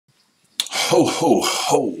Ho, ho,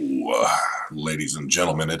 ho, ladies and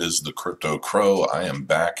gentlemen, it is the Crypto Crow. I am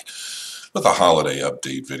back with a holiday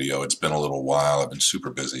update video. It's been a little while. I've been super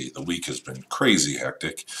busy. The week has been crazy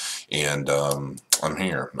hectic, and I'm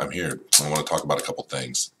here. I want to talk about a couple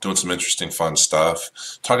things. Doing some interesting, fun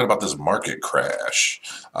stuff. Talking about this market crash.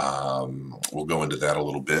 We'll go into that a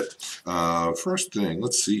little bit. First thing,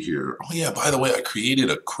 let's see here. Oh yeah, by the way, I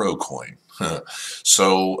created a Crow coin.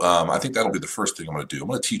 So I think that'll be the first thing I'm going to do. I'm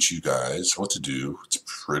going to teach you guys what to do. It's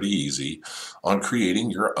pretty easy on creating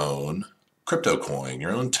your own crypto coin,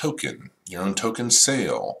 your own token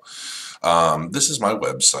sale. This is my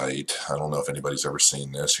website. I don't know if anybody's ever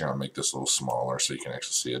seen this. Here, I'll make this a little smaller so you can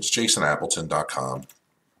actually see it. It's jasonappleton.com.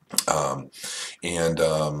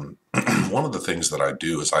 One of the things that I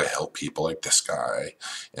do is I help people like this guy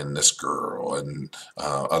and this girl and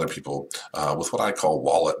other people with what I call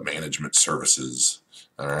wallet management services.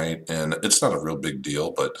 All right, and it's not a real big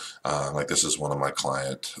deal, but like this is one of my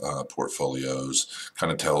client portfolios.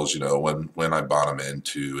 Kind of tells when I bought them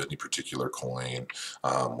into any particular coin,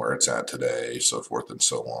 where it's at today, so forth and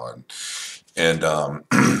so on. And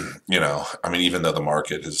even though the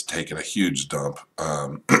market has taken a huge dump,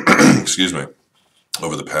 excuse me,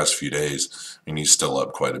 over the past few days, he's still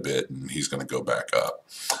up quite a bit, and he's going to go back up.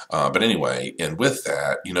 But anyway, and with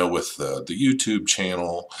that, with the YouTube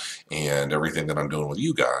channel and everything that I'm doing with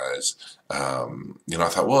you guys, I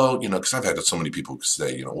thought, well, because I've had so many people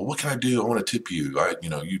say, well, what can I do? I want to tip you.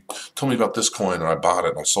 You told me about this coin, and I bought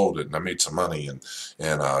it, and I sold it, and I made some money,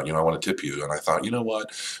 and I want to tip you. And I thought, you know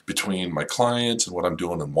what? Between my clients and what I'm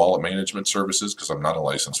doing in wallet management services, because I'm not a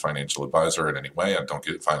licensed financial advisor in any way, I don't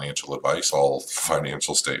get financial advice. All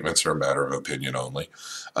financial statements are a matter of opinion only.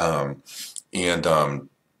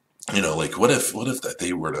 Like what if that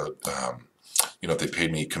they were to, if they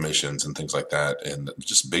paid me commissions and things like that and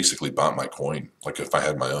just basically bought my coin, like if I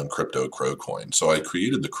had my own crypto Crow coin. So I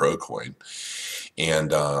created the Crow coin,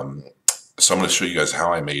 and so I'm going to show you guys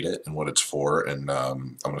how I made it and what it's for, and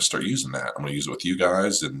I'm going to start using that. I'm going to use it with you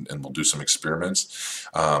guys, and we'll do some experiments.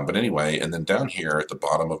 But anyway, and then down here at the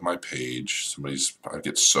bottom of my page, I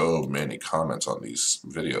get so many comments on these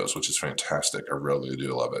videos, which is fantastic. I really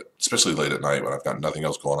do love it, especially late at night when I've got nothing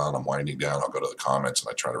else going on. I'm winding down. I'll go to the comments and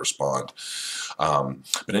I try to respond.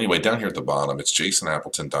 But anyway, down here at the bottom, it's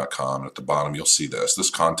jasonappleton.com. At the bottom, you'll see this. This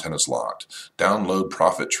content is locked. Download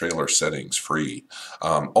profit trailer settings free.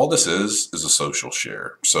 All this is a social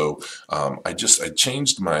share. So I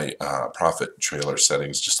changed my profit trailer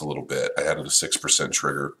settings just a little bit. I added a 6%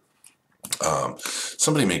 trigger.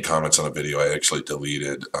 Somebody made comments on a video I actually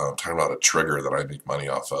deleted, talking about a trigger that I make money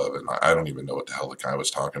off of, and I don't even know what the hell the guy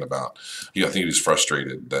was talking about. I think he was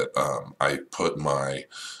frustrated that I put my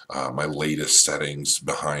latest settings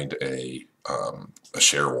behind a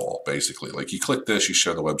share wall, basically. Like, you click this, you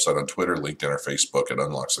share the website on Twitter, LinkedIn, or Facebook, it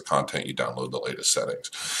unlocks the content, you download the latest settings.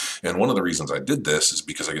 And one of the reasons I did this is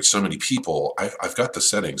because I get so many people. I've got the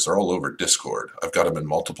settings, they're all over Discord. I've got them in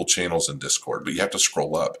multiple channels in Discord, but you have to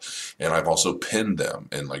scroll up. And I've also pinned them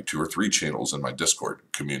in like 2 or 3 channels in my Discord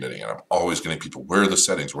community. And I'm always getting people, where are the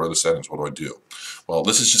settings? Where are the settings? What do I do? Well,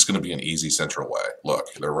 this is just going to be an easy central way.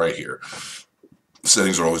 Look, they're right here.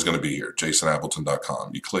 Settings are always going to be here,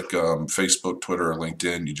 jasonappleton.com. You click Facebook, Twitter, or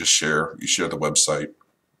LinkedIn, you share the website.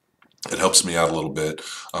 It helps me out a little bit,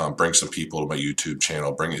 bring some people to my YouTube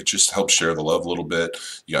channel, it just helps share the love a little bit.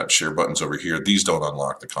 You got share buttons over here. These don't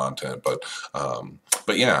unlock the content, but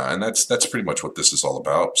yeah, and that's pretty much what this is all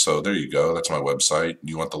about. So there you go. That's my website.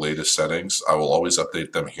 You want the latest settings? I will always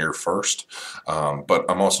update them here first, but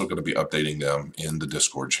I'm also going to be updating them in the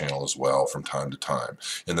Discord channel as well from time to time.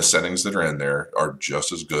 And the settings that are in there are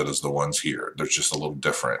just as good as the ones here. They're just a little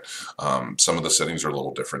different. Some of the settings are a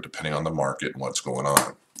little different depending on the market and what's going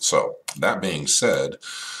on. So that being said,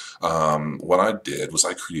 what I did was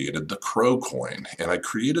I created the Crow coin, and I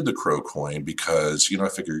created the Crow coin because, I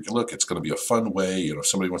figured, look, it's going to be a fun way, if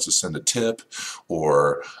somebody wants to send a tip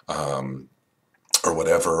or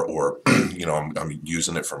whatever, or, I'm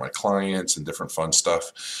using it for my clients and different fun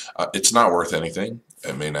stuff. It's not worth anything.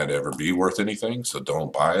 It may not ever be worth anything, so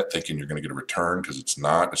don't buy it thinking you're going to get a return, because it's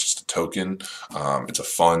not. It's just a token. It's a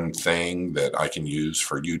fun thing that I can use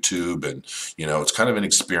for YouTube, and, it's kind of an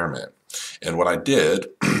experiment. And what I did,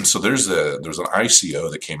 so there's an ICO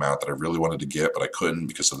that came out that I really wanted to get, but I couldn't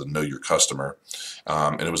because of the Know Your Customer,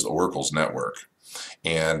 and it was the Oracle's network.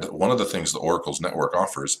 And one of the things the Oracle's network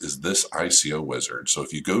offers is this ICO wizard. So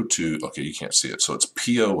if you go to, okay, you can't see it, so it's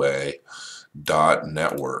POA.network,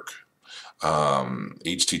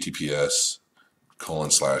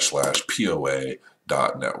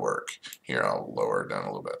 https://POA.network. Here, I'll lower it down a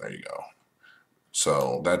little bit. There you go.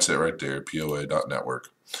 So that's it right there, POA.network.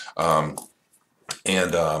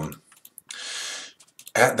 And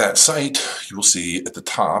at that site, you will see at the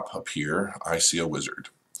top up here, ICO Wizard.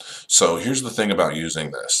 So here's the thing about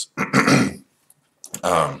using this.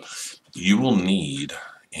 You will need,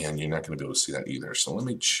 and you're not going to be able to see that either. So let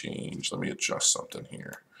me adjust something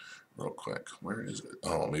here real quick. Where is it?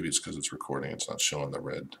 Oh, maybe it's because it's recording. It's not showing the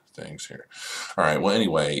red things here. All right. Well,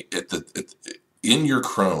 anyway, in your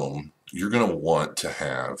Chrome, you're going to want to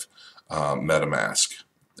have MetaMask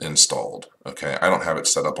installed. Okay. I don't have it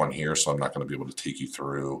set up on here, so I'm not going to be able to take you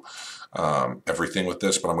through everything with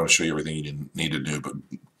this, but I'm going to show you everything you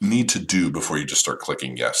need to do before you just start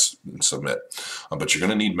clicking yes and submit. But you're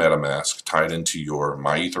going to need MetaMask tied into your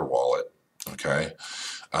MyEther wallet. Okay.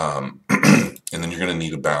 And then you're going to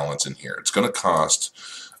need a balance in here. It's going to cost,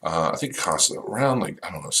 I think it costs around like, I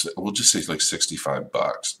don't know, we'll just say like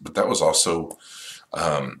 $65. But that was also,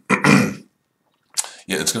 yeah,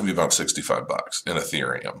 it's going to be about $65 in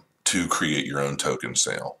Ethereum to create your own token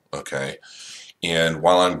sale. Okay. And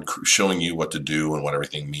while I'm showing you what to do and what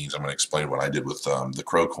everything means, I'm going to explain what I did with the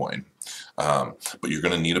Crow coin. But you're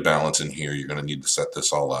going to need a balance in here. You're going to need to set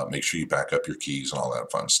this all up. Make sure you back up your keys and all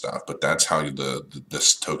that fun stuff. But that's how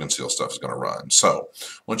this token sale stuff is going to run. So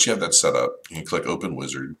once you have that set up, you can click Open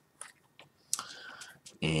Wizard.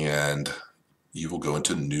 And you will go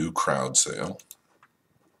into New Crowd Sale.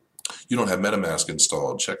 You don't have MetaMask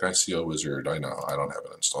installed. Check ICO Wizard. I know I don't have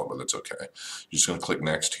it installed, but that's okay. You're just going to click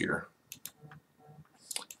Next here.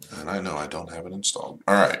 And I know I don't have it installed.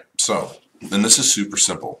 All right, so, and this is super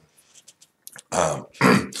simple.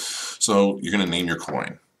 So you're going to name your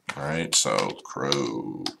coin. All right, so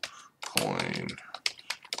Crow Coin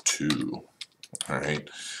 2. All right,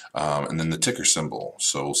 and then the ticker symbol.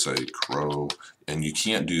 So we'll say Crow, and you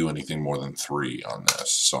can't do anything more than 3 on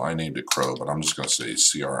this. So I named it Crow, but I'm just going to say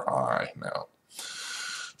CRI now.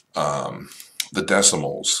 The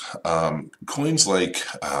decimals. Coins like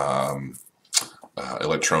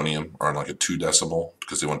Electroneum are on like a 2 decimal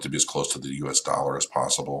because they want it to be as close to the US dollar as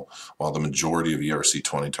possible, while the majority of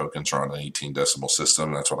ERC20 tokens are on an 18 decimal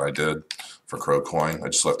system. That's what I did for Crow coin. I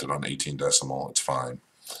just left it on 18 decimal. It's fine.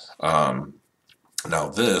 Now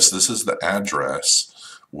this is the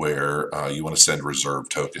address where you want to send reserve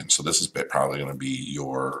tokens. So this is probably going to be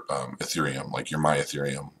your Ethereum, like your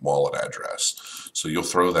MyEthereum wallet address. So you'll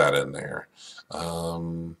throw that in there.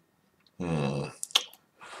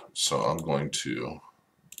 So I'm going to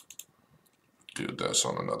do this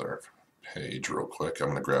on another page real quick. I'm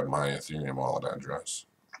going to grab my Ethereum wallet address.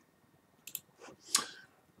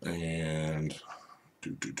 And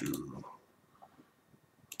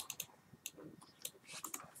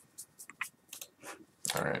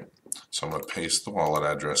All right. So I'm going to paste the wallet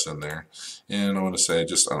address in there. And I'm going to say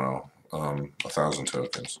just, I don't know, 1,000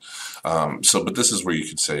 tokens. But this is where you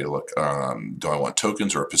could say, look, do I want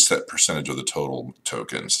tokens or a percentage of the total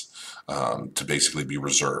tokens to basically be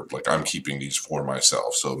reserved? Like I'm keeping these for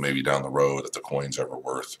myself. So maybe down the road, if the coin's ever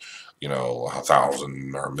worth, $1,000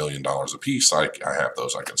 or $1 million a piece, I have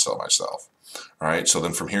those I can sell myself. All right. So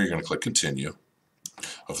then from here, you're going to click continue.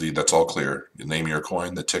 Hopefully that's all clear. You name your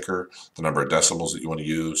coin, the ticker, the number of decimals that you want to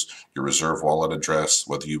use, your reserve wallet address,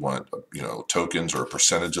 whether you want, tokens or a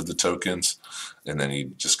percentage of the tokens, and then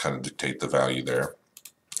you just kind of dictate the value there.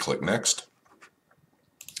 Click next.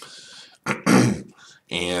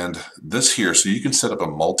 And this here, so you can set up a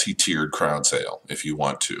multi-tiered crowd sale if you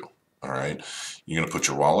want to. All right. You're going to put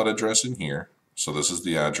your wallet address in here. So this is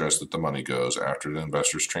the address that the money goes after the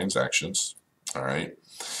investor's transactions. All right.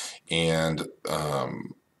 And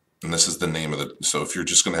this is the name of the, so if you're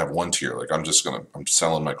just going to have one tier, like I'm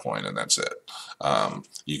selling my coin and that's it.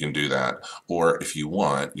 You can do that. Or if you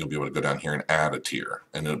want, you'll be able to go down here and add a tier.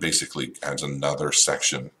 And it basically adds another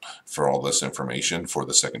section for all this information for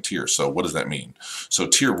the second tier. So what does that mean? So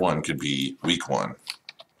tier 1 could be week 1,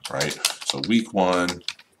 right? So week 1,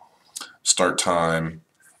 start time,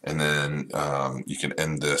 and then you can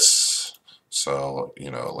end this. So,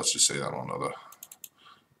 let's just say that on the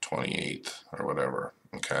 28th or whatever.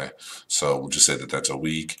 Okay, so we'll just say that that's a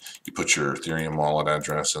week. You put your Ethereum wallet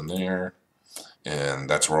address in there, and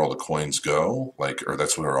that's where all the coins go, or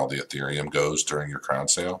that's where all the Ethereum goes during your crowd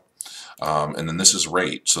sale. And then this is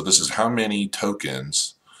rate. So this is how many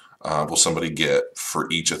tokens will somebody get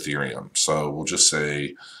for each Ethereum. So we'll just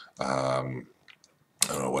say, I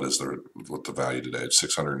don't know, what the value today? It's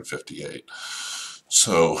 658.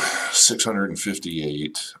 So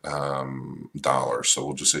 $658 dollars. So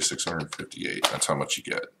we'll just say 658. That's how much you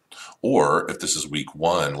get. Or if this is week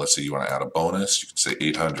one, let's say you want to add a bonus, you can say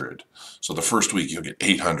 800. So the first week you'll get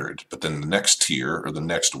 800, but then the next tier or the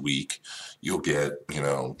next week you'll get,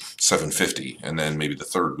 750, and then maybe the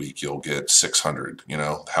third week you'll get 600.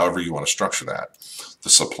 However you want to structure that. The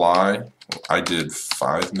supply, I did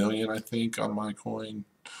 5 million, I think, on my coin,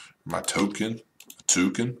 my token.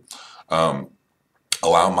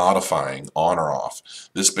 Allow modifying on or off.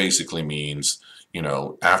 This basically means,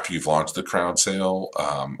 after you've launched the crowd sale,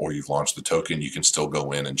 or you've launched the token, you can still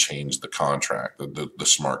go in and change the contract, the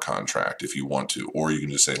smart contract, if you want to, or you can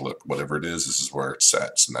just say, look, whatever it is, this is where it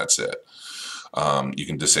sets, and that's it. You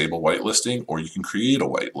can disable whitelisting, or you can create a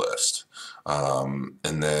whitelist,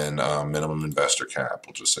 and then minimum investor cap,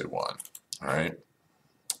 we'll just say 1. All right,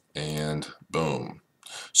 and boom.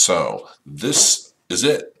 So this is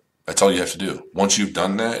it. That's all you have to do. Once you've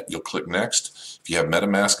done that, you'll click next. If you have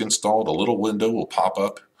MetaMask installed, a little window will pop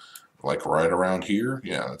up like right around here.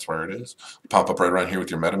 Yeah, that's where it is. Pop up right around here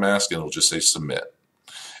with your MetaMask, and it'll just say submit.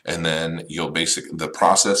 And then the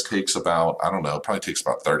process takes about, I don't know, probably takes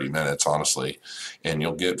about 30 minutes, honestly. And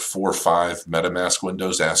you'll get 4 or 5 MetaMask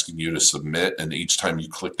windows asking you to submit. And each time you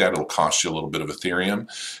click that, it'll cost you a little bit of Ethereum.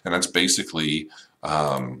 And that's basically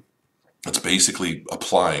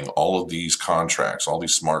applying all of these contracts, all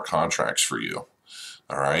these smart contracts for you.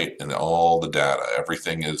 All right, and all the data,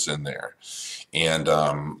 everything is in there. And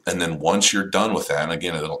then once you're done with that, and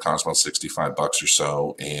again, it'll cost about $65 or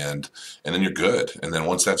so, and then you're good. And then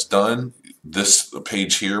once that's done, this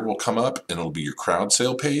page here will come up, and it'll be your crowd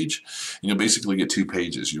sale page. And you'll basically get 2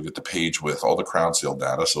 pages. You'll get the page with all the crowd sale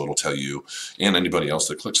data, so it'll tell you, and anybody else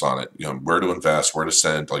that clicks on it, where to invest, where to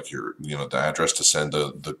send, like the address to send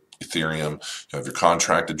the Ethereum. You have your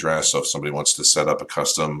contract address, so if somebody wants to set up a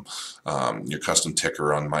custom, your custom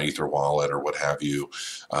ticker on MyEther wallet or what have you,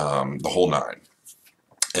 the whole 9.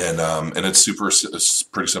 And it's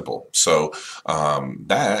pretty simple. So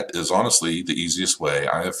that is honestly the easiest way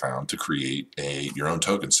I have found to create your own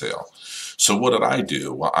token sale. So what did I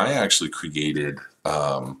do? Well, I actually created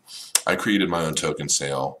my own token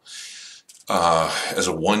sale as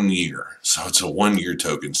a 1 year. So it's a 1 year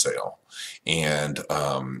token sale. And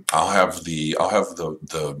I'll have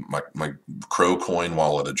my CrowCoin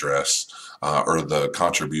wallet address, or the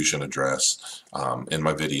contribution address, in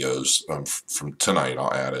my videos from tonight.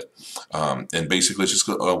 I'll add it, and basically it's just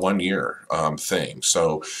a 1 year thing.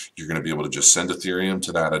 So you're going to be able to just send Ethereum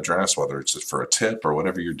to that address, whether it's for a tip or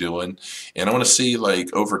whatever you're doing. And I want to see,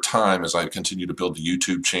 like, over time, as I continue to build the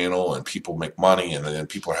YouTube channel and people make money and then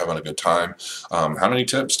people are having a good time, how many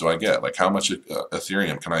tips do I get? Like, how much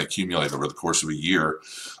Ethereum can I accumulate over the course of a year,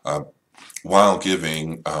 while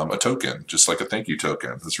giving a token, just like a thank you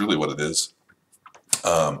token. That's really what it is.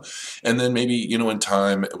 And then maybe, in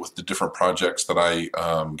time with the different projects that I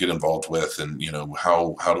get involved with, and,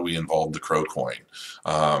 how do we involve the CrowCoin?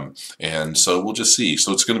 And so we'll just see.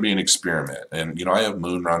 So it's going to be an experiment. And, I have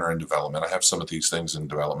Moonrunner in development. I have some of these things in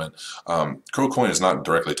development. CrowCoin is not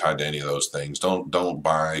directly tied to any of those things. Don't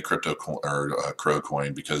buy crypto or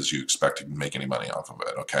CrowCoin because you expect to make any money off of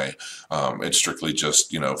it. Okay. It's strictly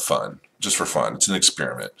just, fun. Just for fun. It's an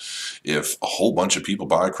experiment. If a whole bunch of people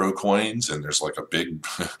buy CrowCoins and there's like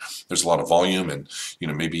there's a lot of volume, and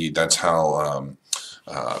maybe that's how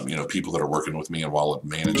people that are working with me in wallet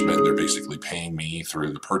management, they're basically paying me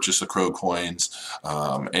through the purchase of CrowCoins,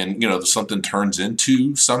 and something turns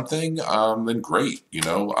into something, then great.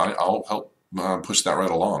 I'll help push that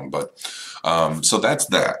right along. But so that's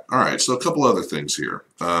that. All right. So a couple other things here.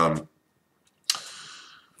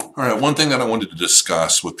 All right, one thing that I wanted to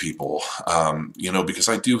discuss with people, because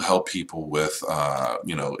I do help people with,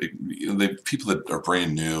 people that are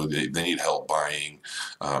brand new, they need help buying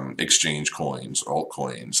exchange coins,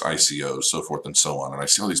 altcoins, ICOs, so forth and so on. And I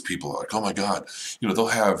see all these people like, oh my God, they'll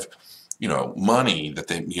have, money that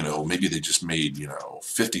they, maybe they just made,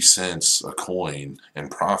 50 cents a coin in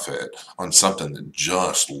profit on something that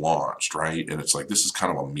just launched, right? And it's like, this is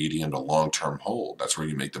kind of a medium to long-term hold. That's where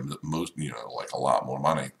you make the most, like a lot more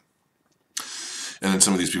money. And then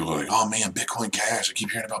some of these people are like, oh man, Bitcoin Cash. I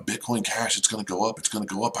keep hearing about Bitcoin Cash. It's going to go up. It's going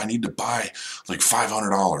to go up. I need to buy like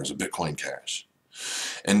 $500 of Bitcoin Cash.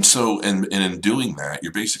 And so, and in doing that,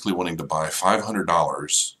 you're basically wanting to buy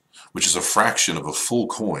 $500, which is a fraction of a full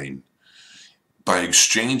coin, by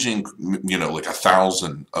exchanging, like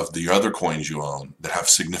 1,000 of the other coins you own that have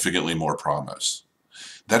significantly more promise.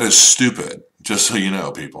 That is stupid, just so you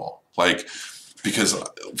know, people. Like, because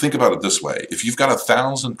think about it this way. If you've got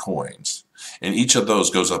 1,000 coins, and each of those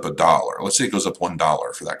goes up $1. Let's say it goes up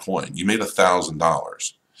 $1 for that coin. You made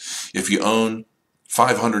 $1,000. If you own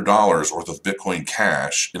 $500 worth of Bitcoin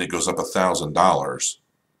Cash and it goes up $1,000,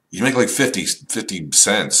 you make like 50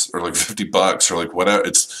 cents or like $50 or like whatever.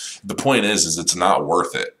 The point is it's not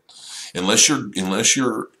worth it unless you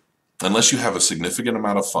have a significant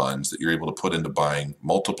amount of funds that you're able to put into buying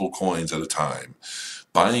multiple coins at a time.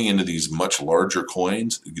 Buying into these much larger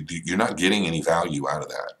coins, you're not getting any value out of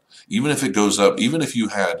that. Even if it goes up, even if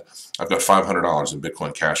I've got $500 in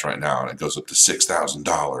Bitcoin Cash right now and it goes up to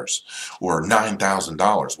 $6,000 or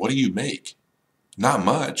 $9,000, what do you make? Not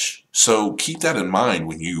much. So keep that in mind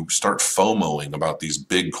when you start FOMOing about these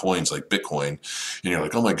big coins like Bitcoin, and you're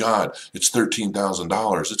like, oh my God, it's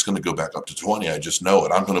 $13,000. It's going to go back up to 20. I just know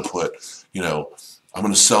it. I'm going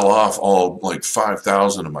to sell off all like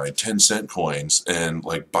 5,000 of my 10-cent coins and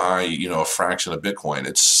like buy, a fraction of Bitcoin.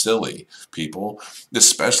 It's silly, people,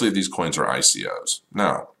 especially if these coins are ICOs.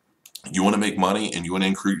 Now, you want to make money and you want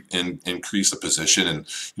to increase a position, and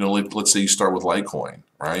let's say you start with Litecoin,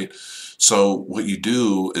 right? So what you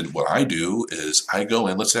do, and what I do, is I go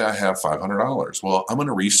in. Let's say I have $500. Well, I'm going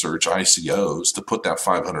to research ICOs to put that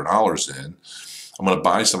 $500 in. I'm going to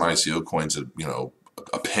buy some ICO coins at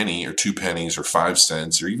a penny or 2 pennies or 5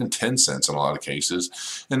 cents or even 10 cents in a lot of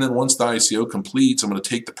cases. And then once the ICO completes, I'm going to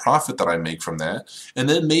take the profit that I make from that, and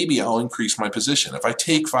then maybe I'll increase my position. If I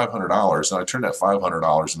take $500 and I turn that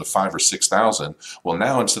 $500 into 5 or 6,000, well,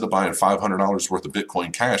 now instead of buying $500 worth of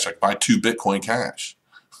Bitcoin Cash, I can buy 2 Bitcoin Cash.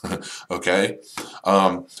 Okay?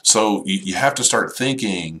 So you have to start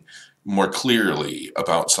thinking more clearly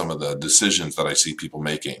about some of the decisions that I see people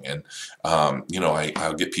making. And,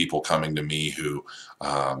 I'll get people coming to me who,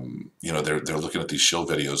 they're looking at these shill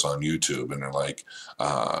videos on YouTube and they're like,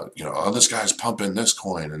 oh, this guy's pumping this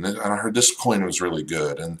coin and I heard this coin was really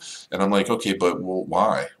good. And I'm like, okay, but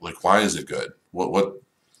why? Like, why is it good? What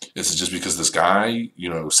is it just because this guy,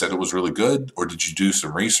 said it was really good, or did you do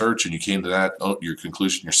some research and you came to your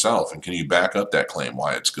conclusion yourself? And can you back up that claim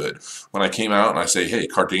why it's good? When I came out and I say, hey,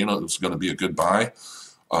 Cardano is going to be a good buy,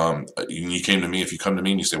 you came to me. If you come to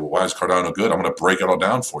me and you say, well, why is Cardano good? I'm going to break it all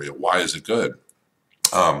down for you. Why is it good?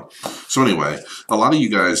 So anyway, a lot of you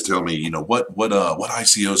guys tell me, what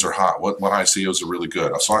ICOs are hot, what ICOs are really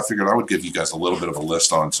good. So I figured I would give you guys a little bit of a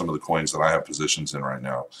list on some of the coins that I have positions in right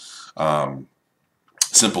now.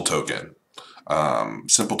 Simple Token.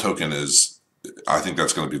 Simple Token I think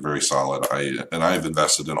that's going to be very solid. I've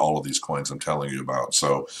invested in all of these coins I'm telling you about.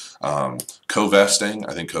 So co-vesting,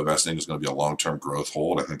 I think co-vesting is going to be a long-term growth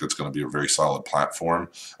hold. I think that's going to be a very solid platform.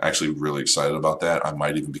 Actually really excited about that. I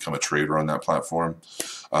might even become a trader on that platform.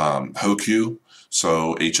 Hoku,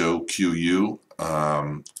 so HOQU,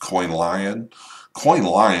 CoinLion.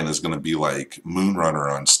 CoinLion is going to be like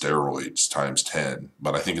Moonrunner on steroids times 10,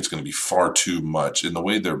 but I think it's going to be far too much. In the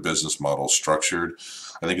way their business model is structured,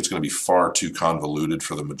 I think it's going to be far too convoluted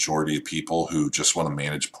for the majority of people who just want to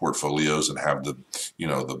manage portfolios and have the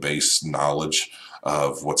base knowledge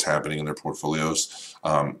of what's happening in their portfolios.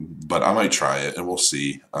 But I might try it and we'll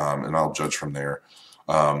see, and I'll judge from there.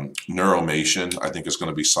 Neuromation, I think, is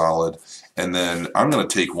going to be solid. And then I'm going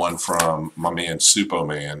to take one from my man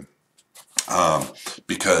Supoman.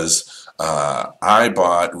 Because a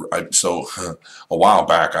while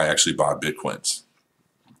back I actually bought Bitcoins,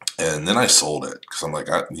 and then I sold it because I'm like,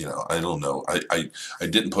 I don't know, I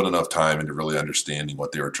didn't put enough time into really understanding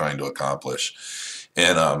what they were trying to accomplish.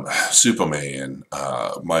 And Superman,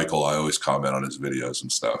 Michael, I always comment on his videos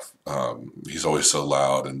and stuff. He's always so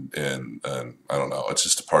loud and I don't know, it's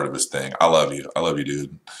just a part of his thing. I love you,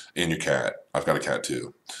 dude, and your cat. I've got a cat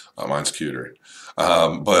too. Mine's cuter.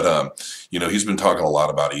 He's been talking a lot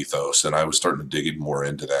about Ethos, and I was starting to dig more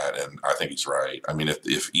into that, and I think he's right. I mean,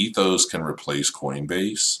 if Ethos can replace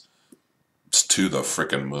Coinbase, it's to the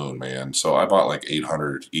frickin' moon, man. So I bought like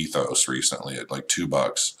 800 Ethos recently at like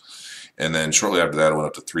 $2. And then shortly after that, it went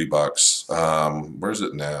up to $3. Where's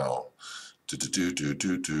it now?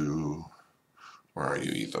 Where are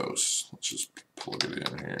you, Ethos? Let's just plug it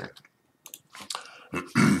in here.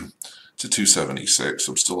 To 276.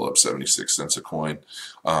 I'm still up 76 cents a coin.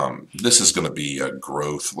 This is going to be a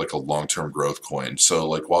growth, like a long-term growth coin. So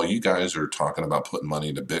like while you guys are talking about putting money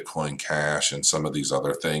into Bitcoin Cash and some of these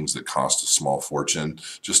other things that cost a small fortune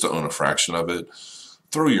just to own a fraction of it,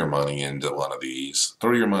 throw your money into one of these.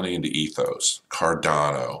 Throw your money into Ethos,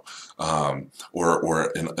 Cardano,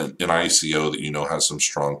 or an ICO that has some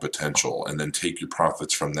strong potential, and then take your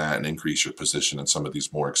profits from that and increase your position in some of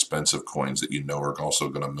these more expensive coins that are also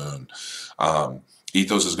going to moon.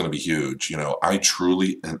 Ethos is going to be huge. I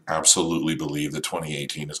truly and absolutely believe that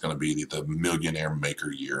 2018 is going to be the millionaire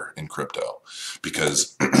maker year in crypto,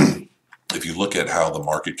 because if you look at how the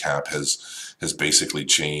market cap has basically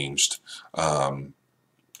changed,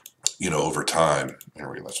 over time,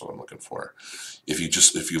 that's what I'm looking for.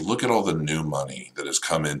 If you look at all the new money that has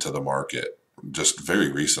come into the market just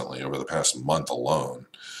very recently over the past month alone,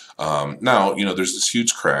 now, there's this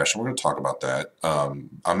huge crash, and we're going to talk about that.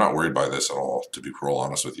 I'm not worried by this at all, to be real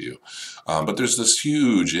honest with you. But there's this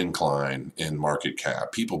huge incline in market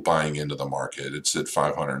cap, people buying into the market. It's at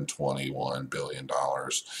 $521 billion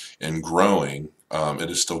and growing.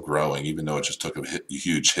 It is still growing, even though it just took a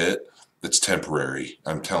huge hit. It's temporary.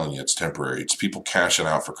 I'm telling you, it's temporary. It's people cashing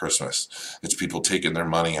out for Christmas. It's people taking their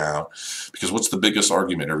money out. Because what's the biggest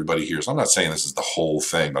argument everybody hears? I'm not saying this is the whole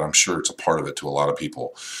thing, but I'm sure it's a part of it to a lot of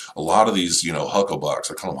people. A lot of these,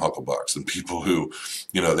 hucklebucks, I call them hucklebucks, and people who,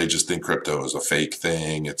 they just think crypto is a fake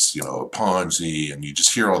thing. It's, a Ponzi, and you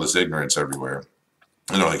just hear all this ignorance everywhere.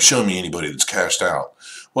 And they're like, show me anybody that's cashed out.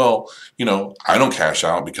 Well, I don't cash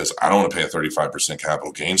out because I don't want to pay a 35%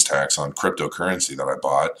 capital gains tax on cryptocurrency that I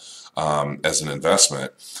bought as an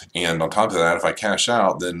investment. And on top of that, if I cash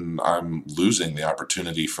out, then I'm losing the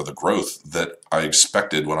opportunity for the growth that I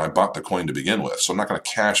expected when I bought the coin to begin with. So I'm not going to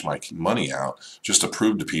cash my money out just to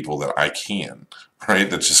prove to people that I can, right?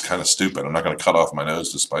 That's just kind of stupid. I'm not going to cut off my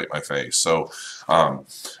nose to spite my face. So,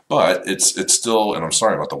 but it's still, and I'm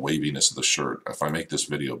sorry about the waviness of the shirt. If I make this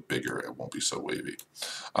video bigger, it won't be so wavy.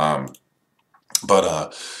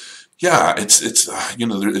 Yeah,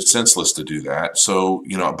 it's senseless to do that. So,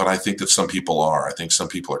 but I think that some people are. I think some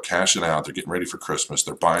people are cashing out. They're getting ready for Christmas.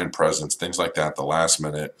 They're buying presents, things like that, the last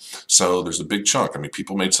minute. So there's a big chunk. I mean,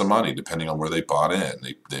 people made some money depending on where they bought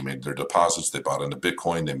in. They made their deposits. They bought into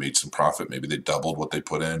Bitcoin. They made some profit. Maybe they doubled what they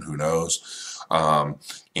put in. Who knows?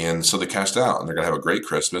 And so they cashed out, and they're going to have a great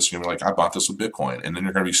Christmas. You're like, I bought this with Bitcoin. And then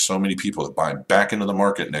there are going to be so many people that buy back into the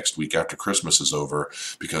market next week after Christmas is over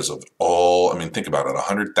because of think about it,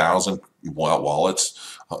 100,000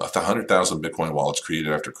 wallets, 100,000 Bitcoin wallets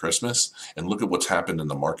created after Christmas. And look at what's happened in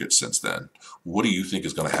the market since then. What do you think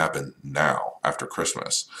is going to happen now after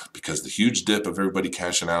Christmas? Because the huge dip of everybody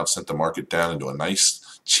cashing out sent the market down into a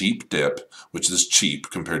nice cheap dip, which is cheap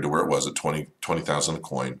compared to where it was at 20,000 a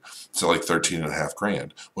coin, to like 13.5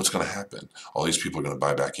 grand. What's going to happen? All these people are going to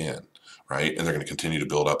buy back in, right? And they're going to continue to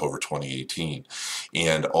build up over 2018.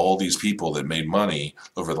 And all these people that made money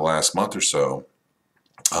over the last month or so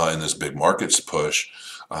in this big markets push,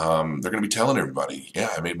 they're going to be telling everybody,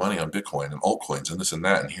 yeah, I made money on Bitcoin and altcoins and this and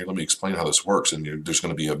that. And here, let me explain how this works. And I think there's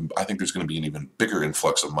going to be an even bigger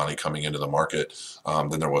influx of money coming into the market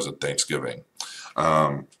than there was at Thanksgiving.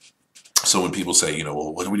 So when people say,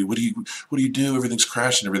 well, what do you do? Everything's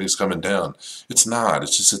crashing, everything's coming down. It's not.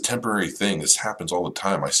 It's just a temporary thing. This happens all the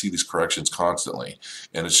time. I see these corrections constantly,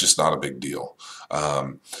 and it's just not a big deal.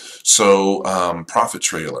 Profit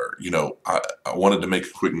Trailer. I wanted to make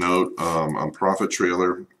a quick note on Profit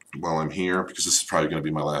Trailer while I'm here, because this is probably going to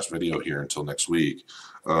be my last video here until next week.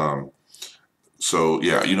 So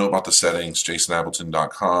yeah, about the settings,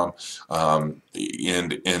 jasonappleton.com,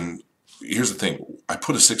 and here's the thing. I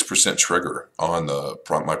put a 6% trigger on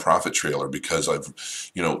my Profit Trailer because if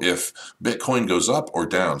Bitcoin goes up or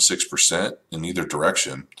down 6% in either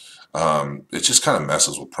direction, it just kind of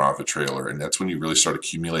messes with Profit Trailer, and that's when you really start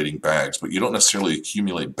accumulating bags. But you don't necessarily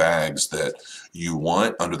accumulate bags that you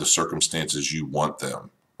want under the circumstances you want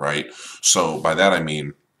them, right? So by that I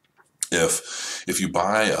mean, if you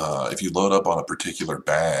load up on a particular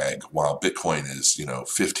bag while Bitcoin is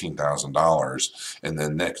 $15,000, and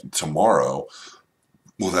then tomorrow,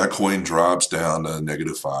 well, that coin drops down to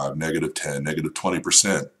 -5, -10,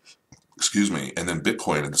 -20%. Excuse me, and then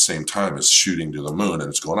Bitcoin at the same time is shooting to the moon, and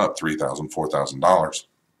it's going up $3,000, $4,000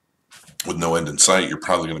 with no end in sight. You're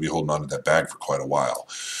probably going to be holding on to that bag for quite a while.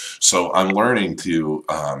 So I'm learning to,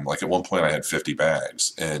 like at one point I had 50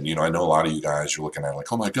 bags, and I know a lot of you guys, you're looking at it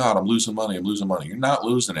like, oh my God, I'm losing money, I'm losing money. You're not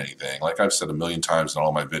losing anything. Like I've said a million times in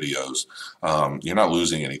all my videos, you're not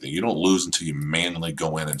losing anything. You don't lose until you manually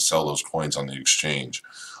go in and sell those coins on the exchange.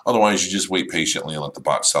 Otherwise, you just wait patiently and let the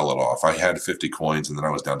bot sell it off. I had 50 coins, and then I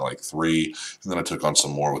was down to like 3, and then I took on some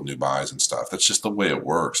more with new buys and stuff. That's just the way it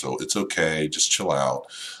works. So it's okay. Just chill out.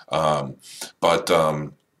 I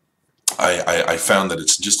found that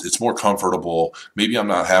it's more comfortable. Maybe I'm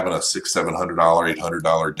not having a $600, $700,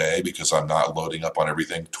 $800 day because I'm not loading up on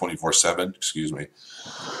everything 24/7. Excuse me.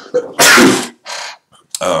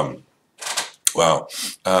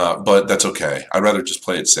 But that's okay. I'd rather just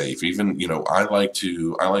play it safe. Even, I like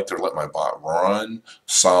to let my bot run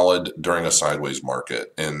solid during a sideways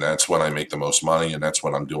market, and that's when I make the most money, and that's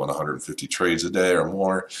when I'm doing 150 trades a day or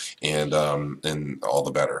more, and all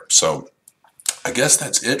the better. So I guess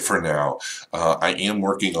that's it for now. I am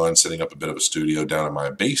working on setting up a bit of a studio down in my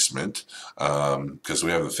basement because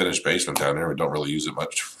we have a finished basement down there. We don't really use it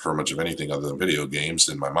much for much of anything other than video games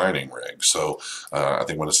in my mining rig. So I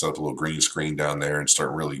think I'm going to set up a little green screen down there and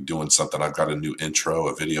start really doing something. I've got a new intro,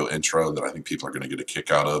 a video intro that I think people are going to get a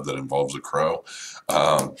kick out of that involves a crow.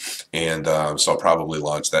 So I'll probably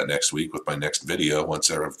launch that next week with my next video once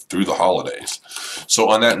they're through the holidays. So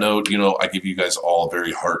on that note, I give you guys all a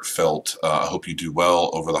very heartfelt, I hope you do well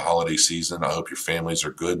over the holiday season. I hope your families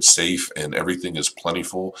are good, safe, and everything is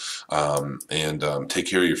plentiful. Take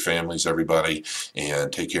care of your families, everybody,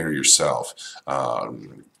 and take care of yourself.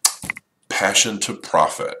 Passion to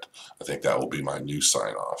profit. I think that will be my new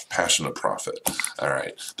sign off. Passion to profit. All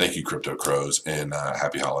right. Thank you, Crypto Crows, and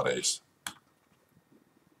happy holidays.